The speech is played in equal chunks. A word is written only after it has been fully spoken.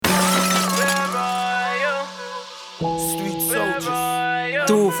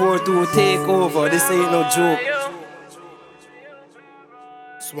242 Takeover, this ain't no joke.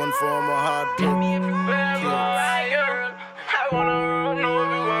 This one for all my heartbreak kids. I wanna know if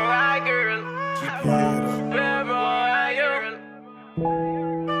you gon' ride, girl. Keep your head up.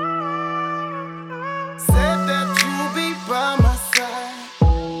 Said that you'll be by my side,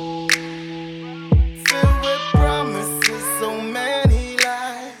 filled with promises, so many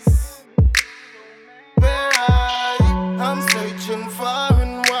lies. Where are you? I'm searching far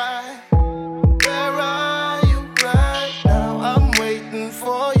and wide. Where are you right now? I'm waiting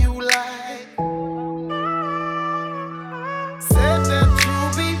for you like. Said that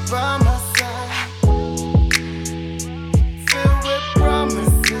you'll be by my side, filled with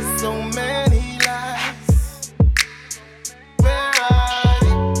promises, so many lies. Where are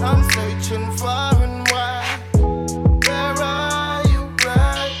you? I'm searching far and wide. Where are you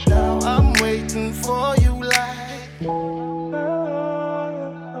right now? I'm waiting for you like.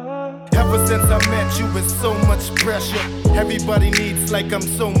 Ever since I met you, it's so much pressure. Everybody needs like I'm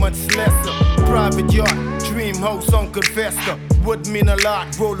so much lesser. Private yacht, dream house on Confessor. Would mean a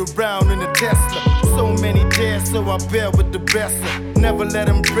lot, roll around in a Tesla. So many dares, so I bear with the best. Never let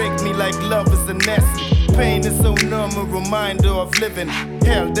them break me like love is a Nestle. Pain is so numb, a reminder of living.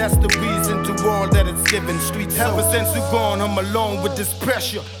 Hell, that's the reason to all that it's given. Streets ever since you gone, I'm alone with this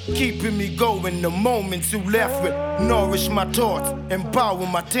pressure, keeping me going. The moments you left with nourish my thoughts, empower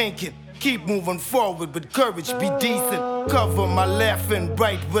my thinking. Keep moving forward with courage, be decent. Cover my left and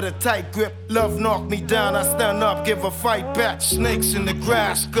right with a tight grip. Love knock me down, I stand up, give a fight back. Snakes in the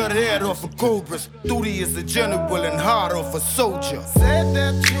grass, cut head off of cobras. Duty is a general and heart of a soldier. Said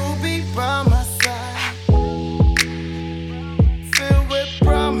that you'll be by my side, filled with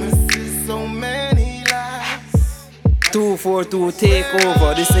promises, so many lies. 242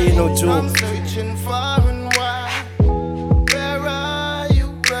 Takeover, this ain't no I'm joke. searching far and wide. Where are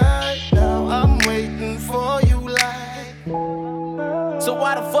you right now? I'm waiting for you like. So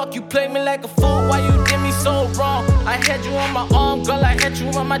why the fuck you play me like a fool? Why you did me so wrong? I had you on my arm, girl, I had you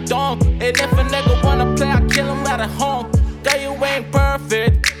on my dome. And if a nigga wanna play, I kill him at home. Girl, you ain't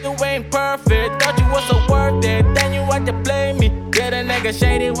perfect, you ain't perfect. Thought you was so worth it, then you had to play me. Did a nigga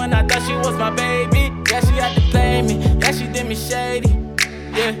shady when I thought she was my baby. Yeah, she had to play me, yeah, she did me shady.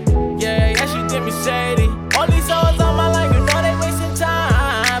 Yeah, she did me shady. All these hoes on my line, you know they wasting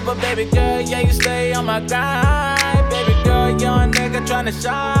time. But baby girl, yeah, you stay on my grind. Baby girl, young nigga tryna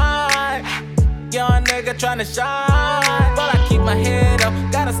shine. Young nigga tryna shine. But I keep my head up,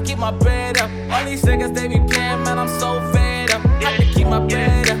 gotta keep my bread up. All these niggas, they be playing, man, I'm so fed up. I can keep my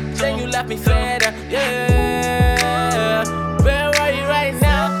bread up, then you left me fed up. Yeah, where are you right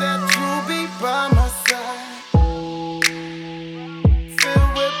now? Said that you'll be by my side,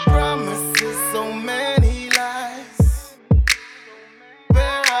 filled with promises, so many lies.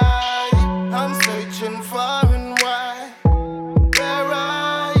 Where are you? I'm searching far and wide. Where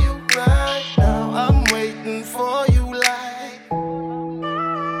are you right now? I'm waiting for you like.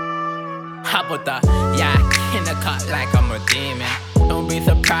 How about that? Yeah, in the cut like I'm a demon. Don't be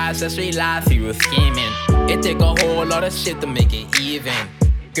surprised that she lies, you were scheming. It take a whole lot of shit to make it even.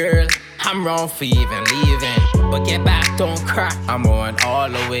 Girl, I'm wrong for even leaving. But get back, don't cry, I'm going all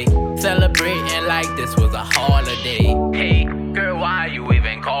the way. Celebrating like this was a holiday. Hey, girl, why you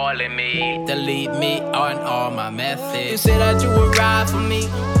even calling me? Delete me on all my messages. You said that you would ride for me.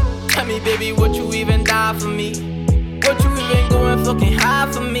 Tell me, baby, would you even die for me? Would you even go and fucking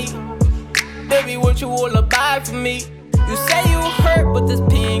hide for me? Baby, would you all abide for me? You say you hurt, but this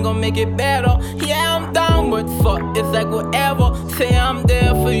P ain't gon' make it better. Yeah, I'm down, but fuck, it's like whatever. Say I'm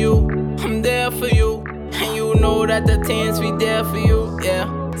there for you, I'm there for you. And you know that the teens be there for you, yeah.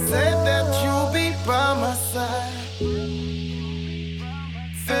 Said that you'll be by my side,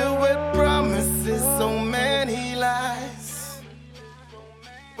 filled with promises, so many lies.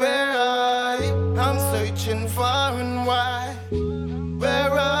 Where are you? I'm searching far and wide.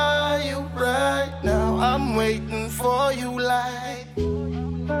 Where are you right now? I'm waiting for you like.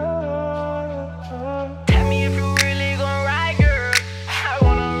 Tell me if you really gon' ride, girl. I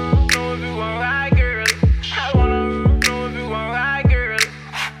wanna know if you gon' ride, girl. I wanna know if you gon' ride, girl.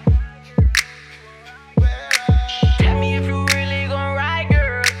 Tell me if you really gon' ride,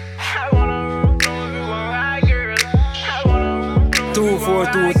 girl. I wanna know if you gon' ride, girl. I wanna know if you gon' ride,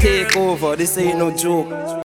 242 Takeover, this ain't no joke.